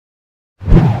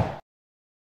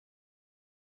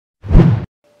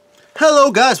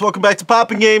Hello guys, welcome back to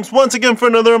POPnGAMES once again for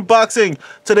another unboxing.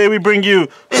 Today we bring you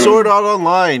Sword Art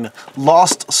Online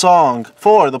Lost Song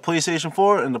for the PlayStation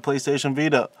 4 and the PlayStation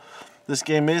Vita. This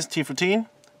game is T for Teen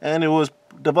and it was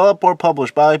developed or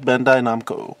published by Bandai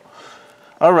Namco.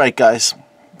 Alright guys,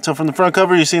 so from the front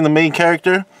cover you see the main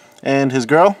character and his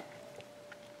girl.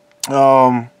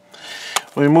 When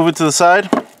we move it to the side,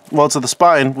 well to the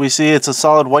spine, we see it's a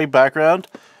solid white background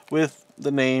with the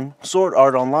name Sword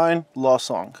Art Online Lost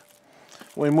Song.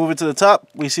 When we move it to the top,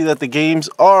 we see that the games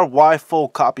are full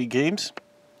copy games.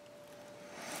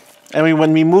 And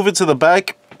when we move it to the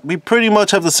back, we pretty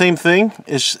much have the same thing,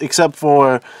 except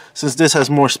for since this has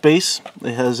more space,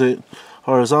 it has it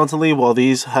horizontally, while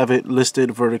these have it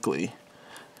listed vertically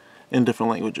in different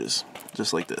languages,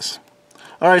 just like this.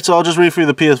 Alright, so I'll just read for you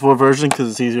the PS4 version because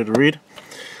it's easier to read.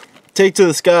 Take to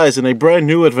the skies in a brand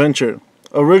new adventure.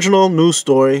 Original news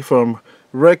story from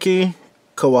Reki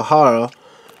Kawahara,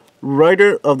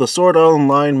 writer of the Sword Art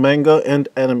Online manga and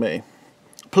anime.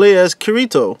 Play as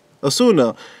Kirito,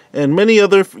 Asuna, and many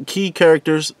other key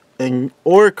characters,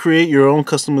 or create your own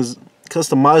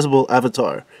customizable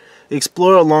avatar.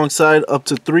 Explore alongside up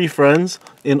to 3 friends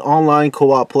in online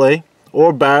co-op play,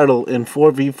 or battle in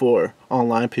 4v4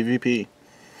 online PvP.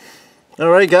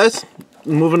 Alright guys,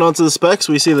 moving on to the specs,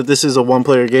 we see that this is a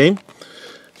one-player game.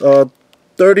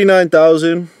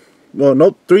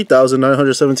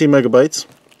 3,917 megabytes,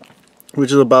 which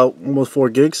is about almost 4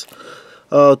 gigs.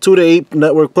 2 to 8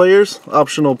 network players.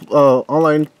 Optional.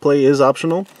 Online play is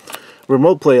optional.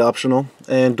 Remote play optional,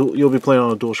 and you'll be playing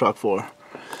on a DualShock 4.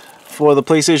 For the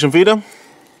PlayStation Vita,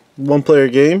 one-player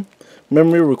game.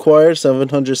 Memory required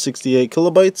 768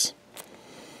 kilobytes.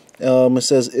 It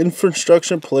says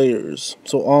infrastructure players.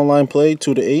 So online play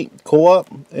 2 to 8 co-op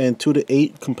and 2 to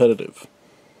 8 competitive.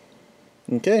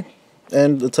 Okay,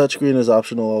 and the touchscreen is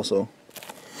optional also.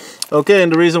 Okay,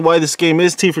 and the reason why this game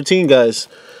is T for Teen, guys.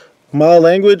 Mild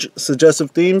language,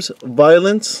 suggestive themes,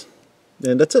 violence,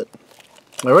 and that's it.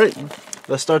 Alright,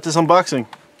 let's start this unboxing.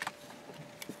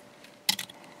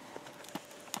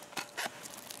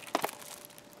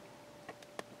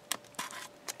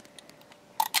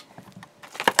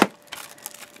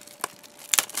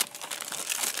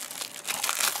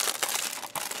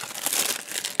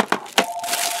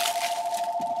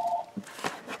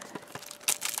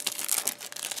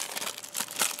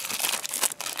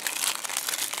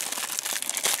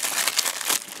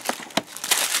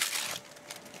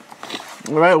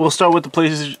 Alright, we'll start with the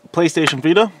PlayStation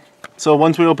Vita. So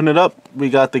once we open it up, we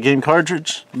got the game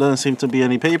cartridge. Doesn't seem to be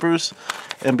any papers.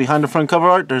 And behind the front cover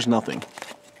art, there's nothing.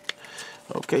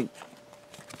 Okay.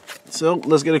 So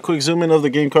let's get a quick zoom in of the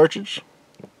game cartridge.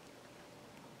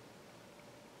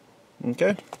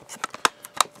 Okay.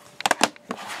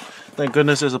 Thank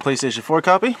goodness there's a PlayStation 4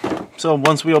 copy. So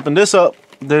once we open this up,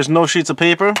 there's no sheets of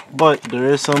paper, but there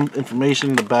is some information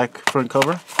in the back front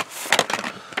cover.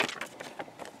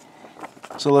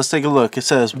 So let's take a look. It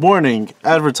says, warning,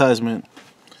 advertisement.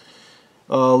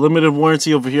 Limited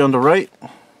warranty over here on the right.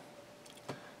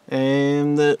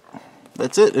 And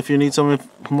that's it. If you need some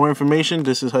more information,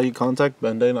 this is how you contact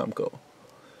Bandai Namco.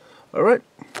 Alright,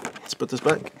 let's put this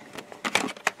back.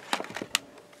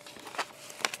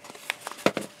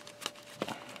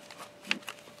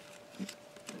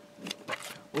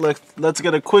 Let's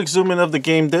get a quick zoom in of the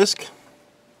game disc.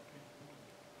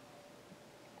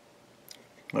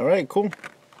 Alright, cool.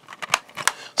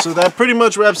 So that pretty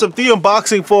much wraps up the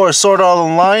unboxing for Sword Art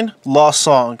Online Lost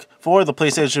Song for the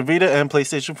PlayStation Vita and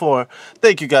PlayStation 4.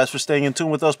 Thank you guys for staying in tune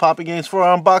with us POPnGAMES for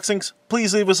our unboxings.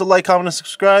 Please leave us a like, comment, and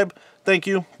subscribe. Thank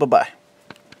you. Bye-bye.